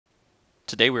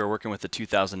Today we are working with the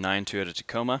 2009 Toyota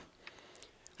Tacoma.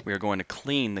 We are going to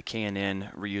clean the K&N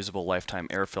reusable lifetime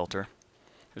air filter.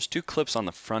 There's two clips on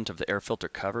the front of the air filter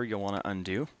cover you'll want to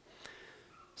undo.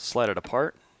 Slide it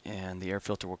apart and the air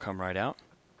filter will come right out.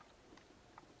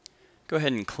 Go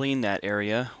ahead and clean that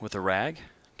area with a rag,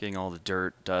 getting all the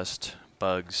dirt, dust,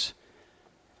 bugs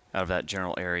out of that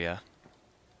general area.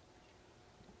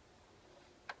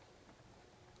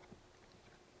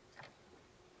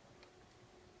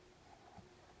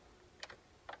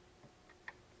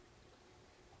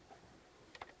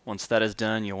 Once that is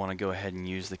done, you'll want to go ahead and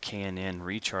use the K&N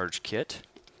Recharge kit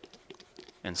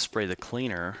and spray the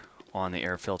cleaner on the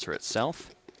air filter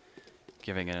itself,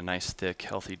 giving it a nice thick,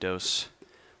 healthy dose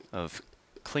of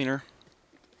cleaner.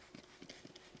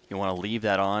 You want to leave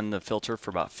that on the filter for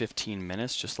about 15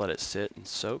 minutes, just let it sit and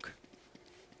soak.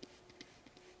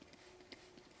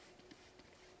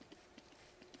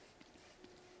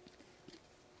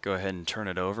 Go ahead and turn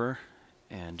it over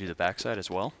and do the backside as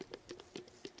well.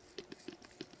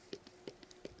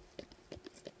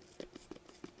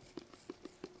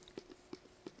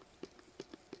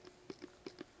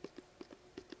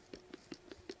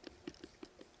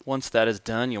 Once that is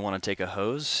done, you'll want to take a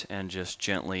hose and just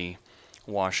gently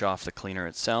wash off the cleaner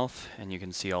itself, and you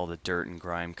can see all the dirt and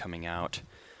grime coming out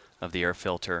of the air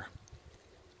filter.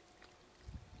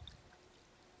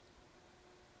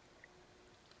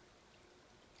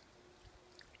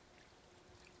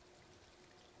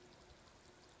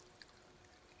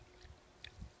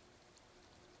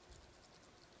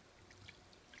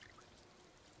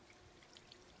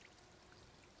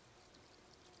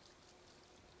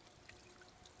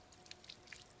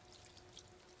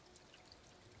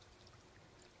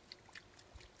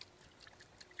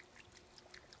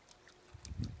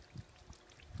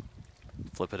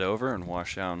 Flip it over and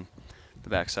wash down the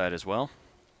backside as well.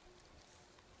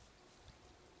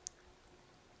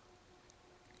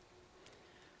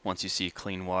 Once you see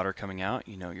clean water coming out,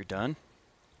 you know you're done.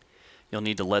 You'll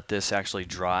need to let this actually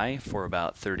dry for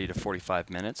about 30 to 45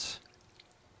 minutes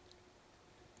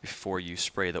before you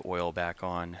spray the oil back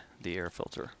on the air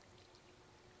filter.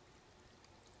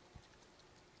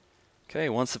 Okay,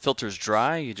 once the filter is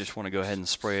dry, you just want to go ahead and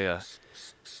spray a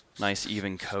nice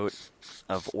even coat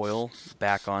of oil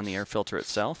back on the air filter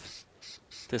itself.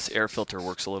 This air filter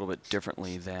works a little bit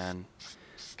differently than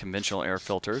conventional air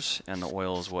filters, and the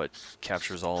oil is what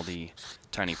captures all the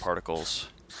tiny particles.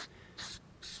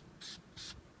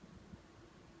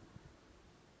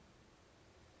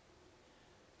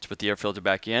 To put the air filter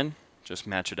back in, just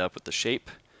match it up with the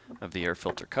shape of the air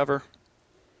filter cover.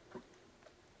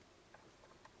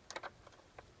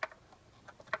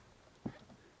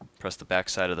 Press the back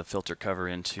side of the filter cover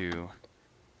into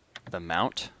the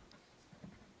mount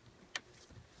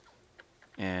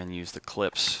and use the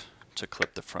clips to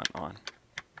clip the front on.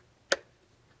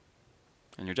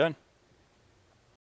 And you're done.